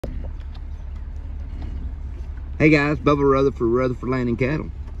Hey guys, Bubba Rutherford, Rutherford Landing Cattle.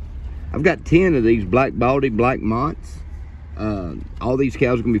 I've got 10 of these black baldy, black mots. All these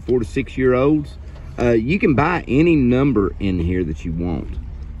cows are gonna be 4 to 6 year olds. You can buy any number in here that you want.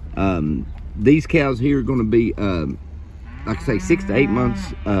 These cows here are gonna be, like I say, 6 to 8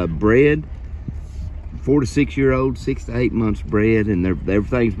 months bred. 4 to 6 year olds, 6 to 8 months bred, and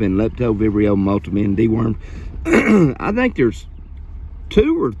everything's been lepto, vibrio, multimin, dewormed. I think there's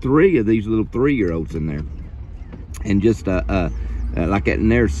 2 or 3 of these little 3-year-olds in there. And just like that in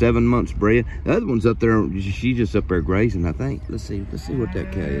there, 7 months bred. The other one's up there, she's just up there grazing, I think. Let's see what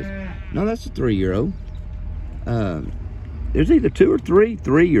that cow is. No, that's a 3-year-old. There's either 2 or 3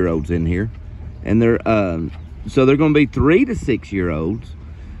 3-year-olds in here, and they're so they're going to be 3 to 6 year olds.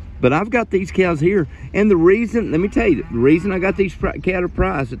 But I've got these cows here, and the reason, let me tell you, the reason I got these cattle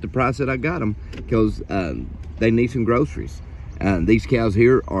priced at the price that I got them, because they need some groceries. These cows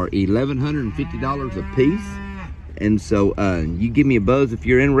here are $1,150 a piece. And so you give me a buzz if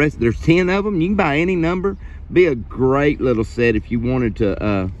you're interested. There's 10 of them. You can buy any number. Be a great little set if you wanted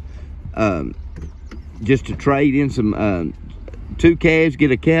to just to trade in some 2 calves,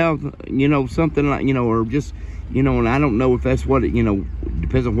 get a cow, you know, something like, you know, or just, you know, and I don't know if that's what it, you know,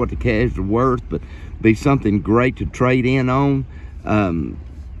 depends on what the calves are worth, but be something great to trade in on.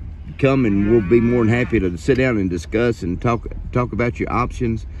 Come and we'll be more than happy to sit down and discuss and talk about your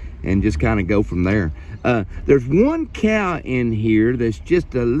options and just kind of go from there. There's one cow in here that's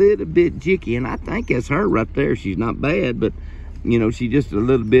just a little bit jicky, and I think that's her right there. She's not bad, but you know, she's just a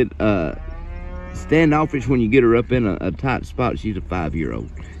little bit standoffish when you get her up in a tight spot. She's a 5-year-old.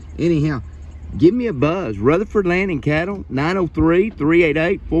 Anyhow, give me a buzz. Rutherford Landing Cattle,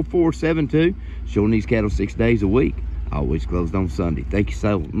 903-388-4472. Showing these cattle 6 days a week. Always closed on Sunday. Thank you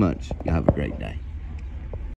so much. You have a great day.